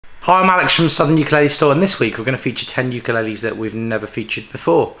Hi, I'm Alex from Southern Ukulele Store, and this week we're going to feature 10 ukuleles that we've never featured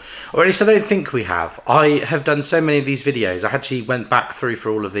before. Or at least I don't think we have. I have done so many of these videos, I actually went back through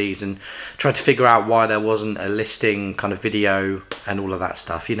for all of these and tried to figure out why there wasn't a listing kind of video and all of that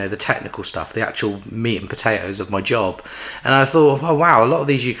stuff. You know, the technical stuff, the actual meat and potatoes of my job. And I thought, oh wow, a lot of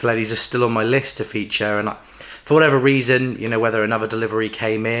these ukuleles are still on my list to feature, and for whatever reason, you know, whether another delivery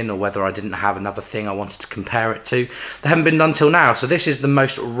came in or whether I didn't have another thing I wanted to compare it to, they haven't been done till now. So this is the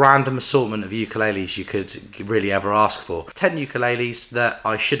most random assortment of ukuleles you could really ever ask for. 10 ukuleles that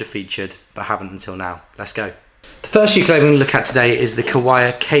I should have featured but haven't until now. Let's go. The first ukulele we're going to look at today is the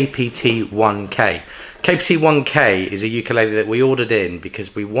Kiwaya KPT-1K. KPT-1K is a ukulele that we ordered in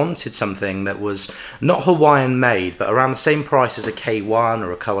because we wanted something that was not Hawaiian made, but around the same price as a K1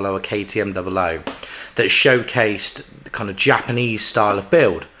 or a KoAloha KTM-00, that showcased the kind of Japanese style of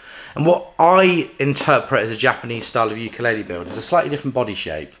build. And what I interpret as a Japanese style of ukulele build is a slightly different body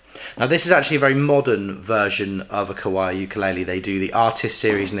shape. Now this is actually a very modern version of a Kiwaya ukulele. They do the Artist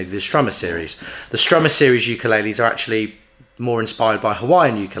series and they do the Strummer series. The Strummer series ukuleles are actually more inspired by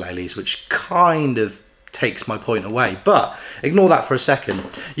Hawaiian ukuleles, which kind of takes my point away, but ignore that for a second.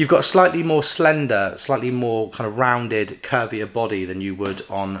 You've got a slightly more slender, slightly more kind of rounded, curvier body than you would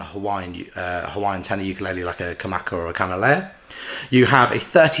on Hawaiian tenor ukulele like a Kamaka or a Kanalea. You have a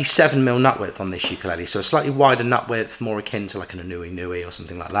 37mm nut width on this ukulele, so a slightly wider nut width, more akin to like an Anui Nui or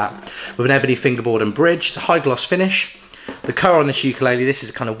something like that, with an ebony fingerboard and bridge. It's a high gloss finish. The koa on this ukulele, this is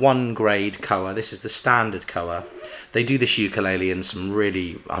a kind of one grade koa. This is the standard koa. They do this ukulele in some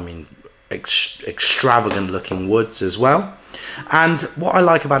really, I mean, extravagant looking woods as well. And what I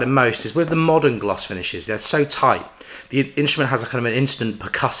like about it most is with the modern gloss finishes, they're so tight. The instrument has a kind of an instant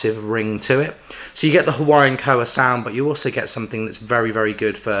percussive ring to it, so you get the Hawaiian koa sound, but you also get something that's very, very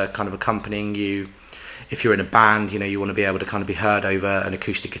good for kind of accompanying you. If you're in a band, you know, you want to be able to kind of be heard over an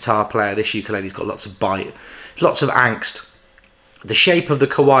acoustic guitar player. This ukulele's got lots of bite, lots of angst. The shape of the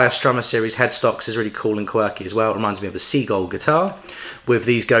Kiwaya Strummer series headstocks is really cool and quirky as well. It reminds me of a seagull guitar with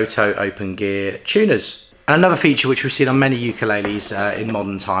these Goto open gear tuners. And another feature which we've seen on many ukuleles in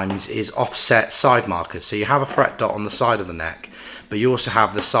modern times is offset side markers. So you have a fret dot on the side of the neck, but you also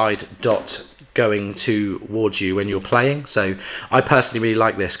have the side dot going towards you when you're playing. So I personally really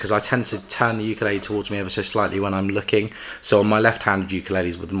like this because I tend to turn the ukulele towards me ever so slightly when I'm looking. So on my left-handed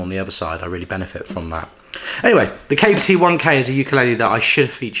ukuleles with them on the other side, I really benefit from that. Anyway, the KPT-1K is a ukulele that I should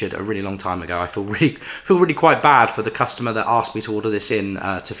have featured a really long time ago. I feel really quite bad for the customer that asked me to order this in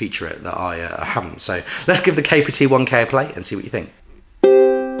to feature it that I haven't. So let's give the KPT-1K a play and see what you think.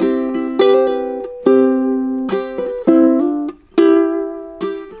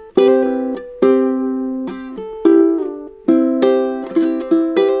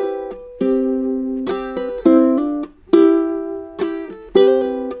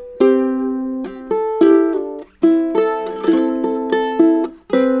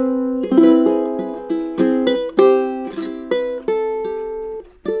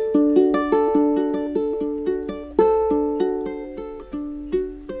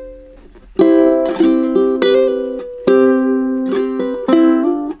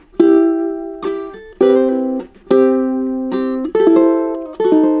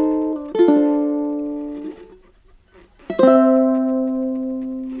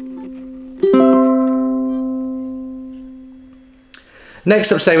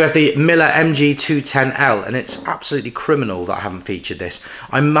 Next up today we have the Millar MG-210L, and it's absolutely criminal that I haven't featured this.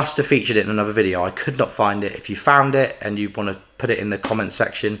 I must have featured it in another video. I could not find it. If you found it and you want to put it in the comment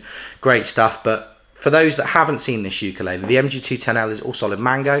section, great stuff. But for those that haven't seen this ukulele, the MG-210L is all solid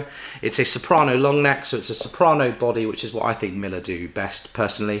mango. It's a soprano long neck, so it's a soprano body, which is what I think Millar do best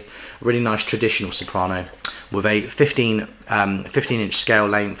personally. A really nice traditional soprano with a 15-inch scale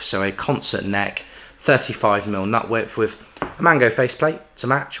length, so a concert neck, 35mm nut width with a mango faceplate to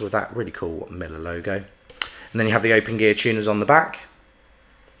match with that really cool Millar logo. And then you have the open gear tuners on the back.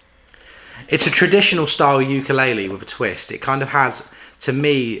 It's a traditional style ukulele with a twist. It kind of has, to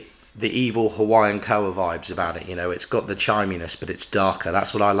me, the evil Hawaiian koa vibes about it. You know, it's got the chiminess, but it's darker.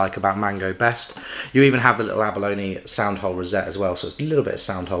 That's what I like about mango best. You even have the little abalone sound hole rosette as well, so it's a little bit of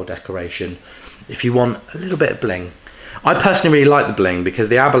sound hole decoration if you want a little bit of bling. I personally really like the bling because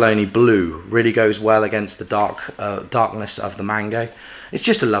the abalone blue really goes well against the darkness of the mango. It's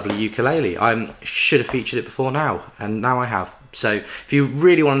just a lovely ukulele. I should have featured it before now, and now I have. So if you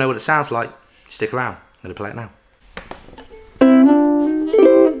really want to know what it sounds like, stick around. I'm going to play it now.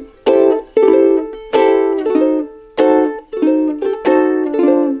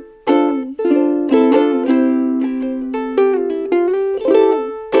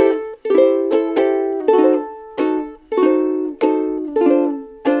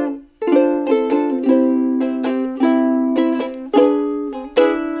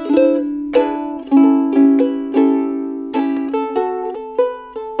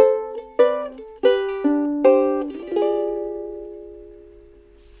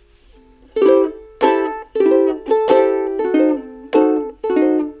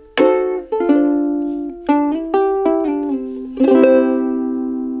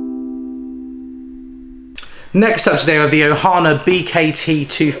 Next up today we have the Ohana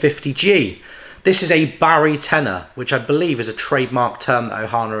BKT-250G. This is a baritone, which I believe is a trademark term that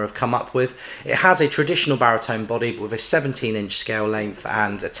Ohana have come up with. It has a traditional baritone body with a 17-inch scale length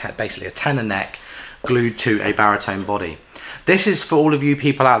and basically a tenor neck glued to a baritone body. This is for all of you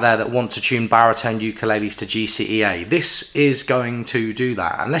people out there that want to tune baritone ukuleles to GCEA. This is going to do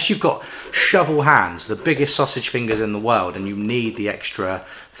that. Unless you've got shovel hands, the biggest sausage fingers in the world, and you need the extra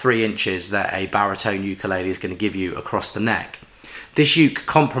 3 inches that a baritone ukulele is going to give you across the neck. This uke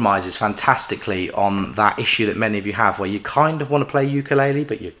compromises fantastically on that issue that many of you have, where you kind of want to play ukulele,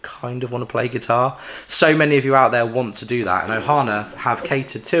 but you kind of want to play guitar. So many of you out there want to do that, and Ohana have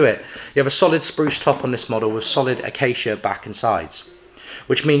catered to it. You have a solid spruce top on this model with solid acacia back and sides,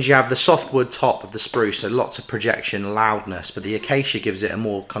 which means you have the softwood top of the spruce, so lots of projection, loudness, but the acacia gives it a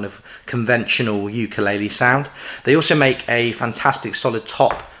more kind of conventional ukulele sound. They also make a fantastic solid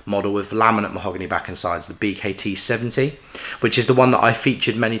top model with laminate mahogany back and sides, the BKT-70, which is the one that I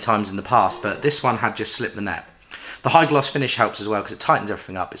featured many times in the past, but this one had just slipped the net. The high gloss finish helps as well because it tightens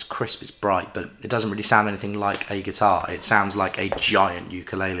everything up. It's crisp, it's bright, but it doesn't really sound anything like a guitar. It sounds like a giant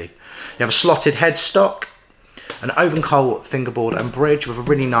ukulele. You have a slotted headstock, an oven coal fingerboard and bridge with a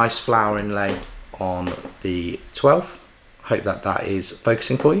really nice flower inlay on the 12. Hope that is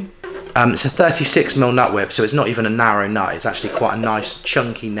focusing for you. It's a 36mm nut width, so it's not even a narrow nut. It's actually quite a nice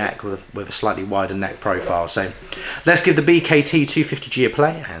chunky neck with a slightly wider neck profile. So let's give the BKT-250G a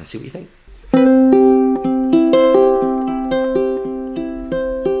play and see what you think.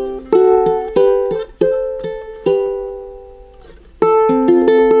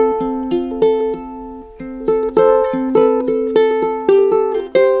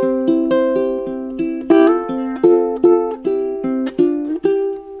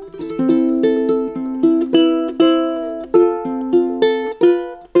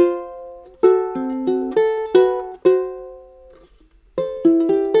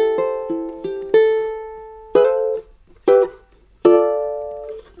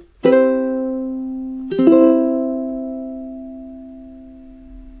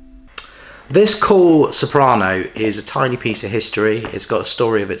 This cool soprano is a tiny piece of history. It's got a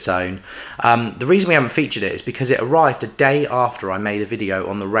story of its own. The reason we haven't featured it is because it arrived a day after I made a video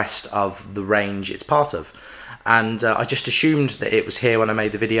on the rest of the range it's part of. And I just assumed that it was here when I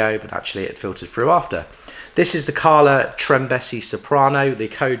made the video, but actually it filtered through after. This is the KA-TRBG-S soprano, the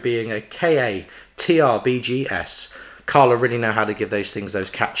code being a KA-TRBG-S. Carla really know how to give those things those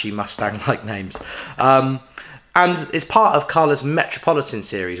catchy Mustang-like names. And it's part of Carla's Metropolitan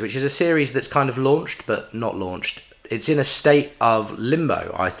series, which is a series that's kind of launched, but not launched. It's in a state of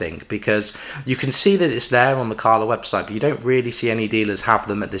limbo, I think, because you can see that it's there on the Carla website, but you don't really see any dealers have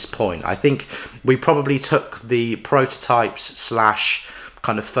them at this point. I think we probably took the prototypes slash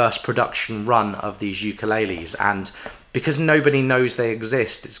kind of first production run of these ukuleles, and because nobody knows they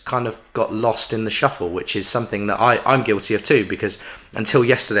exist, it's kind of got lost in the shuffle, which is something that I'm guilty of too, because until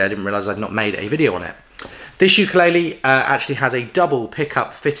yesterday I didn't realise I'd not made a video on it. This ukulele actually has a double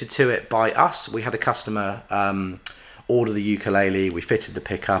pickup fitted to it by us. We had a customer order the ukulele, we fitted the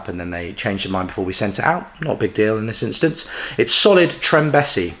pickup, and then they changed their mind before we sent it out. Not a big deal in this instance. It's solid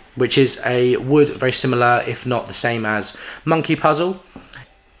trembesi, which is a wood very similar, if not the same as Monkey Puzzle.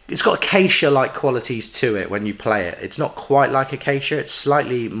 It's got acacia-like qualities to it when you play it. It's not quite like acacia, it's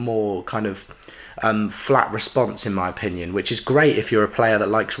slightly more kind of flat response in my opinion, which is great if you're a player that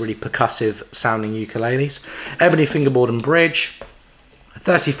likes really percussive sounding ukuleles. Ebony fingerboard and bridge,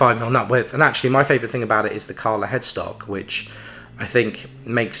 35mm nut width, and actually my favourite thing about it is the Carla headstock, which I think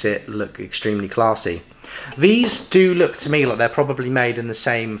makes it look extremely classy. These do look to me like they're probably made in the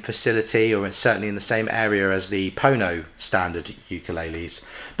same facility, or certainly in the same area as the Pono standard ukuleles,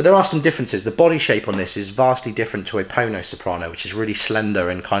 but there are some differences. The body shape on this is vastly different to a Pono soprano, which is really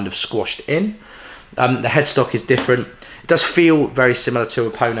slender and kind of squashed in. The headstock is different. It does feel very similar to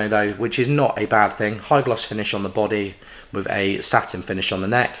a Pono though, which is not a bad thing. High gloss finish on the body with a satin finish on the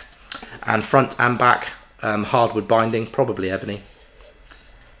neck, and front and back hardwood binding, probably ebony.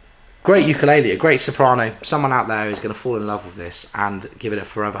 Great ukulele, a great soprano. Someone out there is going to fall in love with this and give it a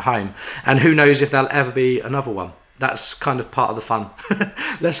forever home. And who knows if there'll ever be another one. That's kind of part of the fun.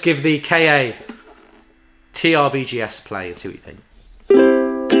 Let's give the KA-TRBG-S play and see what you think.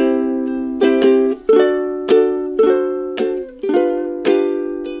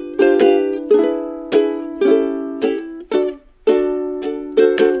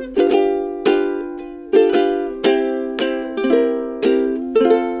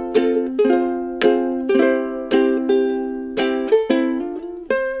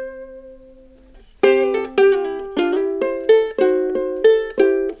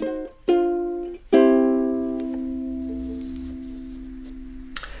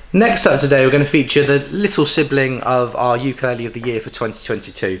 Next up today, we're going to feature the little sibling of our ukulele of the year for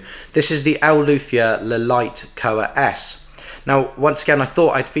 2022. This is the L.Luthier Lite KoA-S. Now, once again, I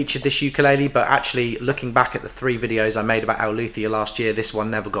thought I'd featured this ukulele, but actually looking back at the 3 videos I made about L.Luthier last year, this one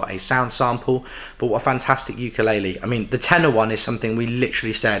never got a sound sample, but what a fantastic ukulele. I mean, the tenor one is something we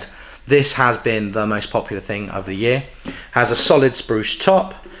literally said, this has been the most popular thing of the year. Has a solid spruce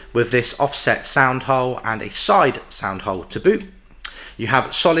top with this offset sound hole and a side sound hole to boot. You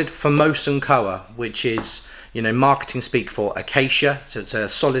have solid Formosan koa, which is, you know, marketing speak for acacia, so it's a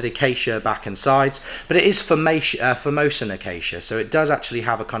solid acacia back and sides, but it is Formosan acacia, so it does actually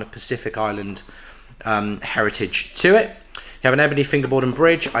have a kind of Pacific Island heritage to it. You have an ebony fingerboard and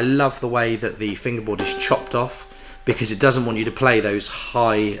bridge. I love the way that the fingerboard is chopped off, because it doesn't want you to play those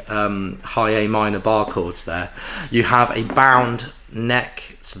high A minor bar chords there. You have a bound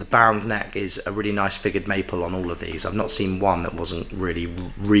neck, so the bound neck is a really nice figured maple on all of these. I've not seen one that wasn't really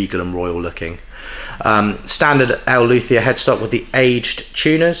regal and royal looking. Standard L.Luthier headstock with the aged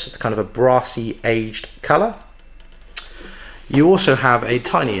tuners, it's kind of a brassy aged colour. You also have a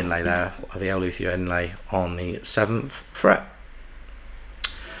tiny inlay there, the L.Luthier inlay on the 7th fret.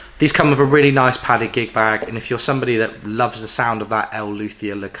 These come with a really nice padded gig bag, and if you're somebody that loves the sound of that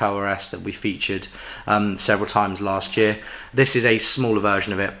L.Luthier KoAloha that we featured several times last year, this is a smaller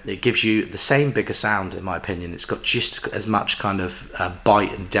version of it. It gives you the same bigger sound, in my opinion. It's got just as much kind of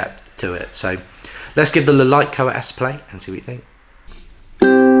bite and depth to it. So let's give the Lite KoAloha a play and see what you think.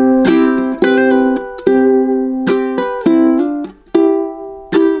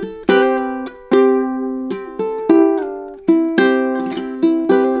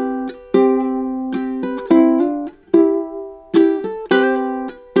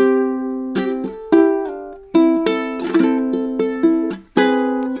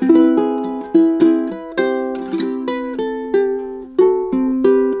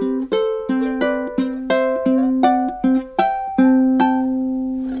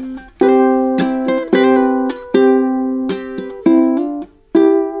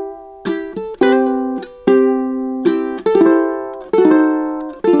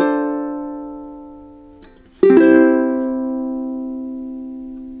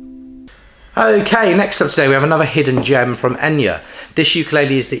 Okay, next up today we have another hidden gem from Enya. This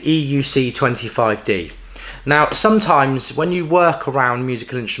ukulele is the EUC-25D. Now, sometimes when you work around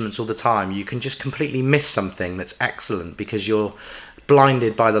musical instruments all the time, you can just completely miss something that's excellent because you're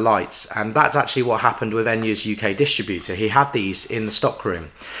blinded by the lights, and that's actually what happened with Enya's UK distributor. He had these in the stock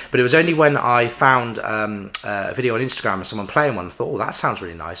room, but it was only when I found a video on Instagram of someone playing one, I thought, oh, that sounds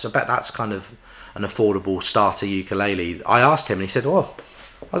really nice. I bet that's kind of an affordable starter ukulele. I asked him and he said, oh,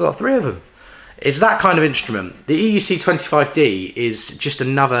 I got 3 of them. It's that kind of instrument. The EUC-25D is just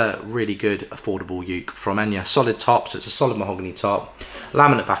another really good affordable uke from Enya. Solid top, so it's a solid mahogany top,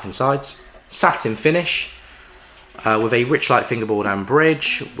 laminate back and sides, satin finish, with a rich light fingerboard and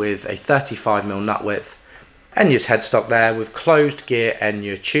bridge, with a 35mm nut width. Enya's headstock there with closed gear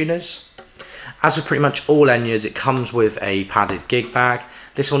Enya tuners. As with pretty much all Enyas, it comes with a padded gig bag.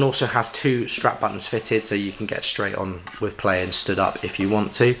 This one also has 2 strap buttons fitted, so you can get straight on with playing stood up if you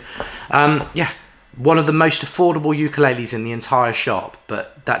want to. Yeah, one of the most affordable ukuleles in the entire shop,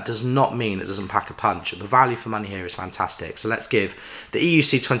 but that does not mean it doesn't pack a punch. The value for money here is fantastic. So let's give the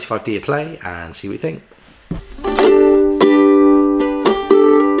EUC-25D a play and see what you think.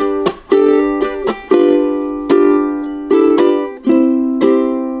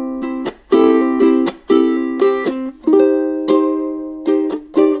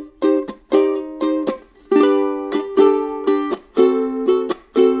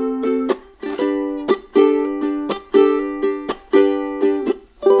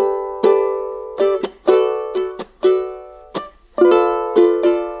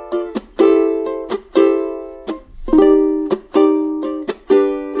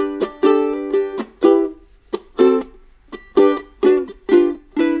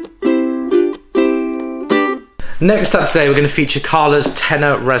 Next up today, we're going to feature Carla's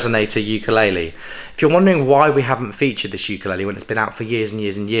tenor resonator ukulele. If you're wondering why we haven't featured this ukulele when it's been out for years and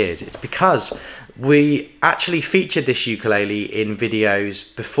years and years, it's because we actually featured this ukulele in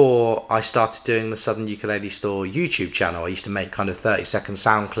videos before I started doing the Southern Ukulele Store YouTube channel. I used to make kind of 30-second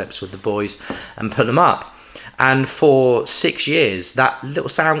sound clips with the boys and put them up. And for 6 years, that little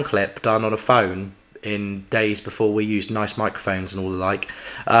sound clip done on a phone in days before we used nice microphones and all the like,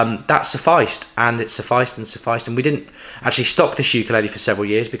 that sufficed, and it sufficed and sufficed, and we didn't actually stock this ukulele for several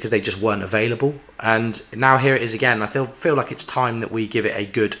years because they just weren't available, and now here it is again. I feel like it's time that we give it a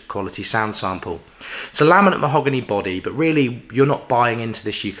good quality sound sample. It's a laminate mahogany body, but really you're not buying into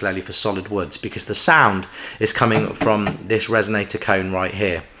this ukulele for solid woods because the sound is coming from this resonator cone right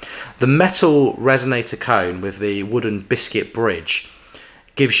here. The metal resonator cone with the wooden biscuit bridge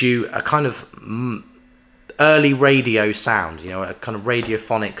gives you a kind of early radio sound, you know, a kind of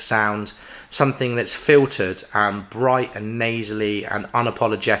radiophonic sound, something that's filtered and bright and nasally and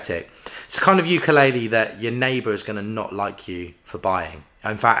unapologetic. It's the kind of ukulele that your neighbour is going to not like you for buying.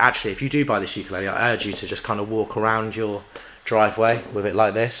 In fact, actually, if you do buy this ukulele, I urge you to just kind of walk around your driveway with it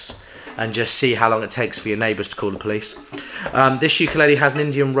like this and just see how long it takes for your neighbours to call the police. This ukulele has an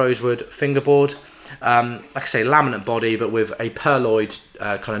Indian rosewood fingerboard. Like I say, laminate body, but with a perloid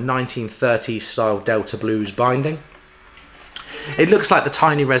kind of 1930s style Delta blues binding. It looks like the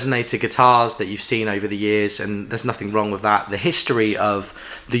tiny resonator guitars that you've seen over the years, and there's nothing wrong with that. The history of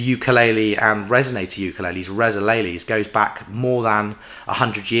the ukulele and resonator ukuleles, goes back more than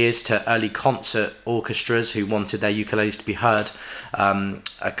 100 years to early concert orchestras who wanted their ukuleles to be heard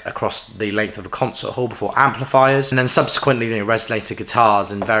across the length of a concert hall before amplifiers. And then subsequently, you know, resonator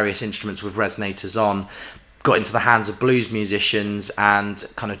guitars and various instruments with resonators on got into the hands of blues musicians and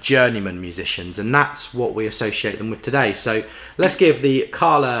kind of journeyman musicians, and that's what we associate them with today. So let's give the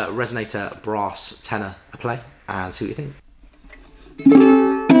KoAloha resonator brass tenor a play and see what you think.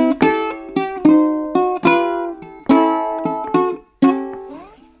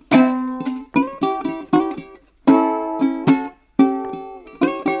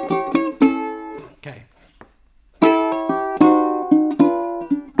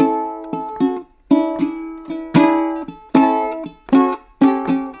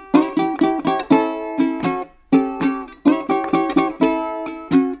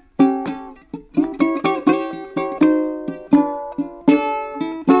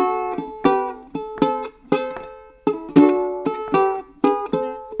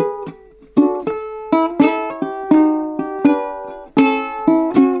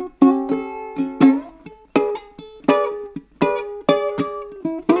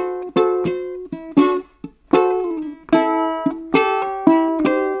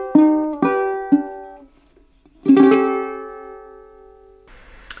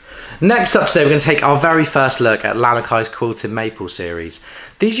 Next up today, we're going to take our very first look at Lanikai's Quilted Maple series.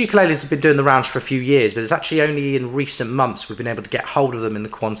 These ukuleles have been doing the rounds for a few years, but it's actually only in recent months we've been able to get hold of them in the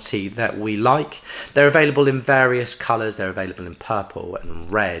quantity that we like. They're available in various colours. They're available in purple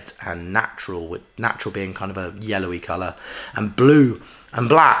and red and natural, with natural being kind of a yellowy colour, and blue and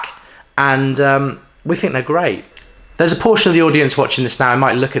black, and we think they're great. There's a portion of the audience watching this now who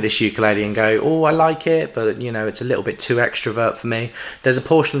might look at this ukulele and go, oh, I like it, but you know, it's a little bit too extrovert for me. There's a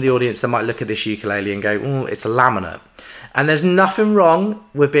portion of the audience that might look at this ukulele and go, oh, it's a laminate. And there's nothing wrong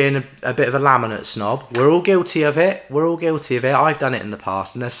with being a bit of a laminate snob. We're all guilty of it. We're all guilty of it. I've done it in the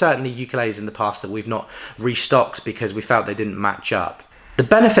past, and there's certainly ukuleles in the past that we've not restocked because we felt they didn't match up. The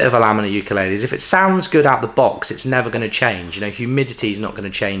benefit of a laminate ukulele is if it sounds good out the box, it's never going to change. You know, humidity is not going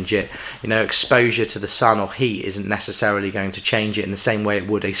to change it. You know, exposure to the sun or heat isn't necessarily going to change it in the same way it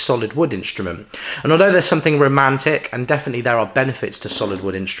would a solid wood instrument. And although there's something romantic, and definitely there are benefits to solid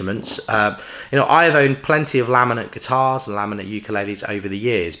wood instruments, you know, I have owned plenty of laminate guitars and laminate ukuleles over the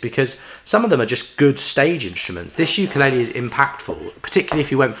years because some of them are just good stage instruments. This ukulele is impactful, particularly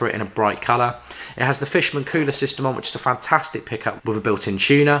if you went for it in a bright colour. It has the Fishman cooler system on, which is a fantastic pickup with a built-in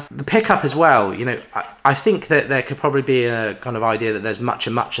tuner. The pickup as well, you know, I think that there could probably be a kind of idea that there's much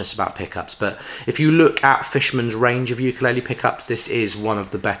and muchness about pickups, but if you look at Fishman's range of ukulele pickups, this is one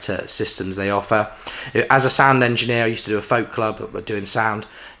of the better systems they offer. As a sound engineer, I used to do a folk club doing sound.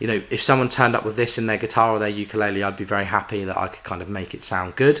 You know, if someone turned up with this in their guitar or their ukulele, I'd be very happy that I could kind of make it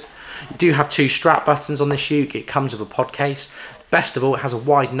sound good. You do have two strap buttons on this uke. It comes with a pod case. Best of all, it has a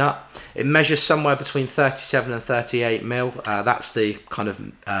wide nut. It measures somewhere between 37 and 38 mil. That's the kind of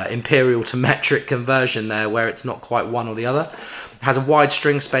imperial to metric conversion there, where it's not quite one or the other. It has a wide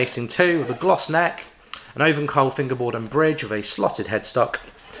string spacing too, with a gloss neck, an oven coil fingerboard and bridge with a slotted headstock,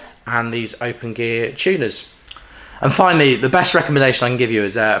 and these open gear tuners. And finally, the best recommendation I can give you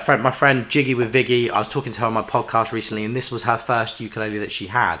is my friend Jiggy with Viggy. I was talking to her on my podcast recently, and this was her first ukulele that she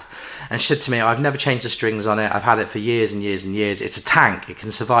had. And she said to me, I've never changed the strings on it. I've had it for years and years and years. It's a tank. It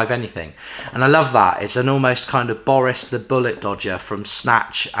can survive anything. And I love that. It's an almost kind of Boris the Bullet Dodger from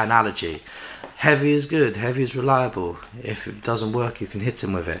Snatch analogy. Heavy is good. Heavy is reliable. If it doesn't work, you can hit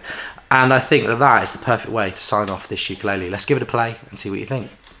him with it. And I think that that is the perfect way to sign off this ukulele. Let's give it a play and see what you think.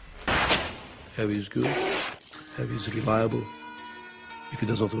 Heavy is good. Heavy is reliable. If it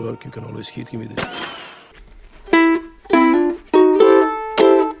doesn't work, you can always hit me with it.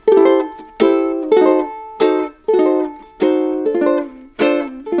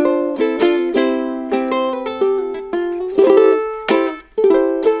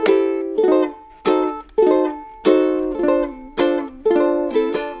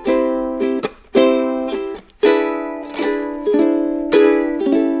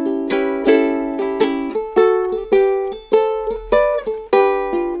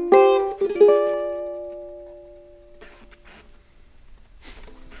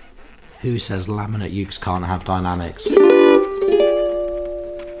 Who says laminate ukes can't have dynamics?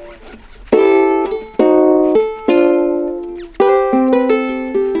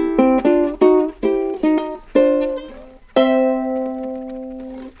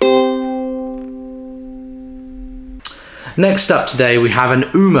 Next up today we have an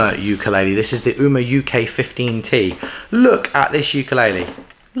Uma ukulele. This is the Uma UK15T. Look at this ukulele.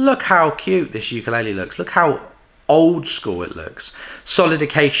 Look how cute this ukulele looks. Look how old school it looks. Solid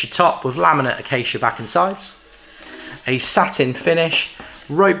acacia top with laminate acacia back and sides. A satin finish,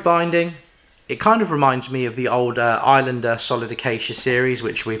 rope binding. It kind of reminds me of the old Islander solid acacia series,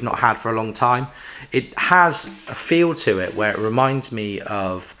 which we've not had for a long time. It has a feel to it where it reminds me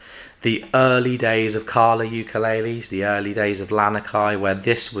of the early days of Kala ukuleles, the early days of Lanikai, where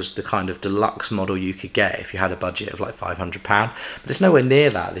this was the kind of deluxe model you could get if you had a budget of like £500. But it's nowhere near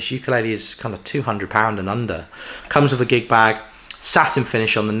that. This ukulele is kind of £200 and under. Comes with a gig bag, satin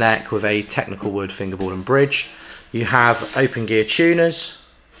finish on the neck with a technical wood fingerboard and bridge. You have open gear tuners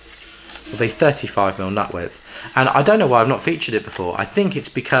with a 35mm nut width. And I don't know why I've not featured it before. I think it's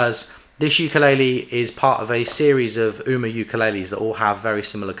because this ukulele is part of a series of Uma ukuleles that all have very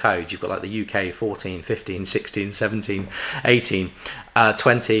similar codes. You've got like the UK 14, 15, 16, 17, 18,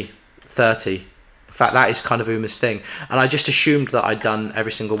 20, 30. In fact, that is kind of Uma's thing. And I just assumed that I'd done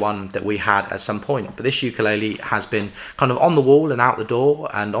every single one that we had at some point. But this ukulele has been kind of on the wall and out the door,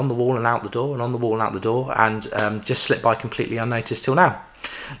 and on the wall and out the door, and on the wall and out the door, and just slipped by completely unnoticed till now.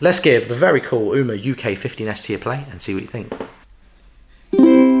 Let's give the very cool Uma UK15ST a play and see what you think.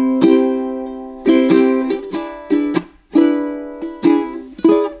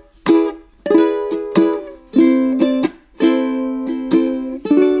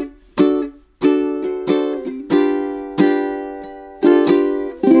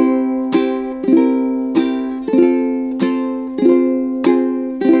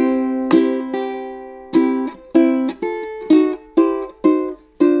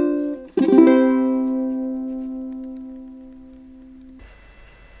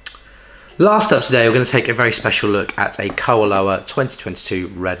 Last up today, we're going to take a very special look at a KoAloha 2022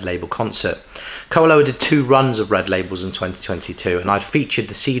 Red Label concert. KoAloha did 2 runs of Red Labels in 2022, and I'd featured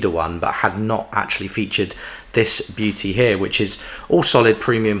the Cedar one, but had not actually featured this beauty here, which is all solid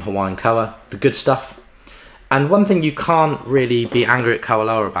premium Hawaiian koa, the good stuff. And one thing you can't really be angry at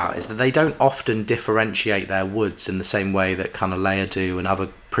KoAloha about is that they don't often differentiate their woods in the same way that Ukulele do and other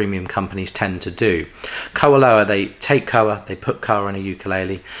premium companies tend to do. KoAloha, they take koa, they put koa in a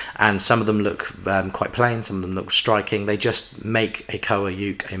ukulele, and some of them look quite plain, some of them look striking. They just make a koa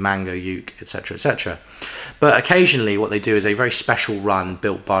uke, a mango uke, etc, etc. But occasionally what they do is a very special run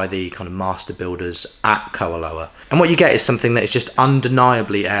built by the kind of master builders at KoAloha. And what you get is something that is just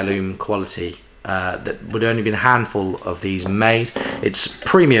undeniably heirloom quality. That would only be a handful of these made. It's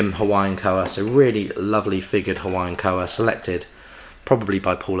premium Hawaiian koa, so really lovely figured Hawaiian koa, selected probably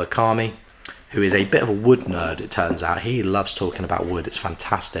by Paul Okami, who is a bit of a wood nerd, it turns out. He loves talking about wood, it's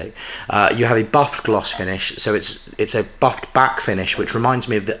fantastic. You have a buffed gloss finish, so it's a buffed back finish, which reminds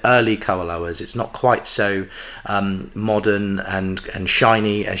me of the early KoAlohas. It's not quite so modern and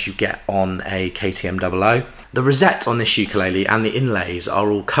shiny as you get on a KTM-00. The rosette on this ukulele and the inlays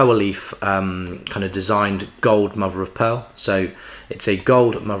are all koa leaf kind of designed gold mother of pearl. So it's a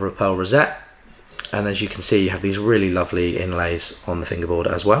gold mother of pearl rosette, and as you can see you have these really lovely inlays on the fingerboard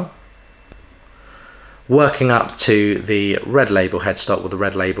as well. Working up to the Red Label headstock with the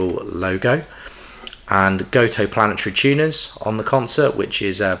Red Label logo, and Goto planetary tuners on the concert, which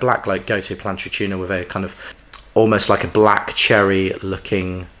is a black like Goto planetary tuner with a kind of almost like a black cherry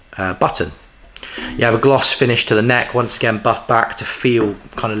looking button. You have a gloss finish to the neck, once again buffed back to feel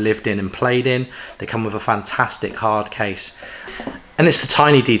kind of lived in and played in. They come with a fantastic hard case. And it's the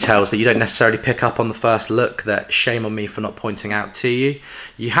tiny details that you don't necessarily pick up on the first look that shame on me for not pointing out to you.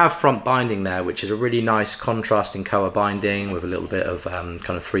 You have front binding there, which is a really nice contrasting koa binding with a little bit of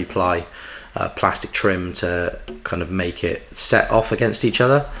kind of 3-ply plastic trim to kind of make it set off against each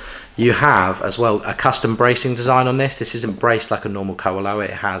other. You have as well a custom bracing design on this. This isn't braced like a normal KoAloha.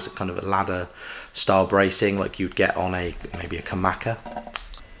 It has kind of a ladder style bracing like you'd get on maybe a Kamaka.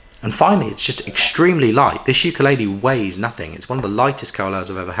 And finally, it's just extremely light. This ukulele weighs nothing. It's one of the lightest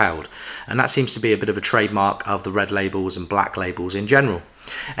KoAlohas I've ever held. And that seems to be a bit of a trademark of the red labels and black labels in general.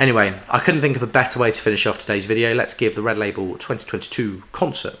 Anyway, I couldn't think of a better way to finish off today's video. Let's give the Red Label 2022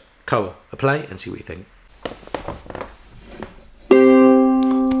 concert koa a play and see what you think.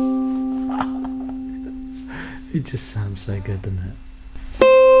 It just sounds so good, doesn't it?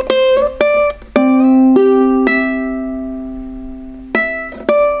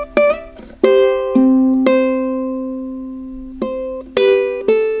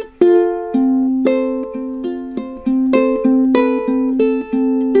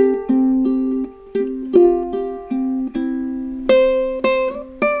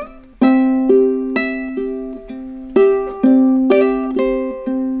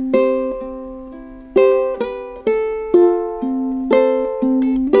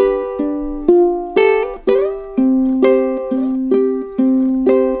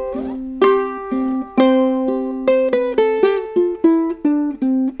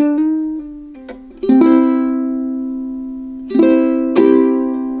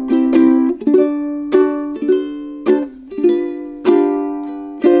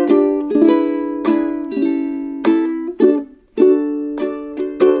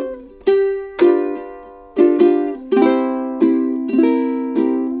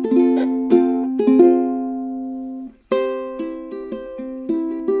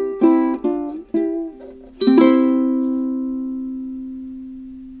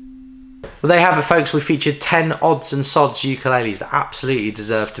 Well, there you have it, folks. We featured 10 odds and sods ukuleles that absolutely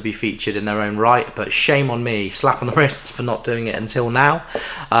deserve to be featured in their own right, but shame on me, slap on the wrists for not doing it until now.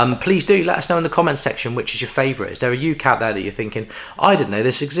 Please do let us know in the comments section which is your favourite. Is there a uke out there that you're thinking, I didn't know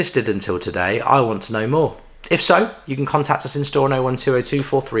this existed until today, I want to know more? If so, you can contact us in store on 01202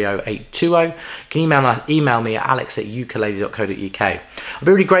 430 820. You can email me at alex@ukulele.co.uk. I'd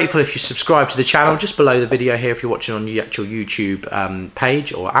be really grateful if you subscribe to the channel. Just below the video here, if you're watching on the actual YouTube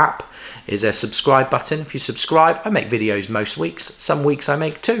page or app, is a subscribe button. If you subscribe, I make videos most weeks. Some weeks I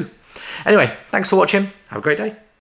make 2. Anyway, thanks for watching. Have a great day.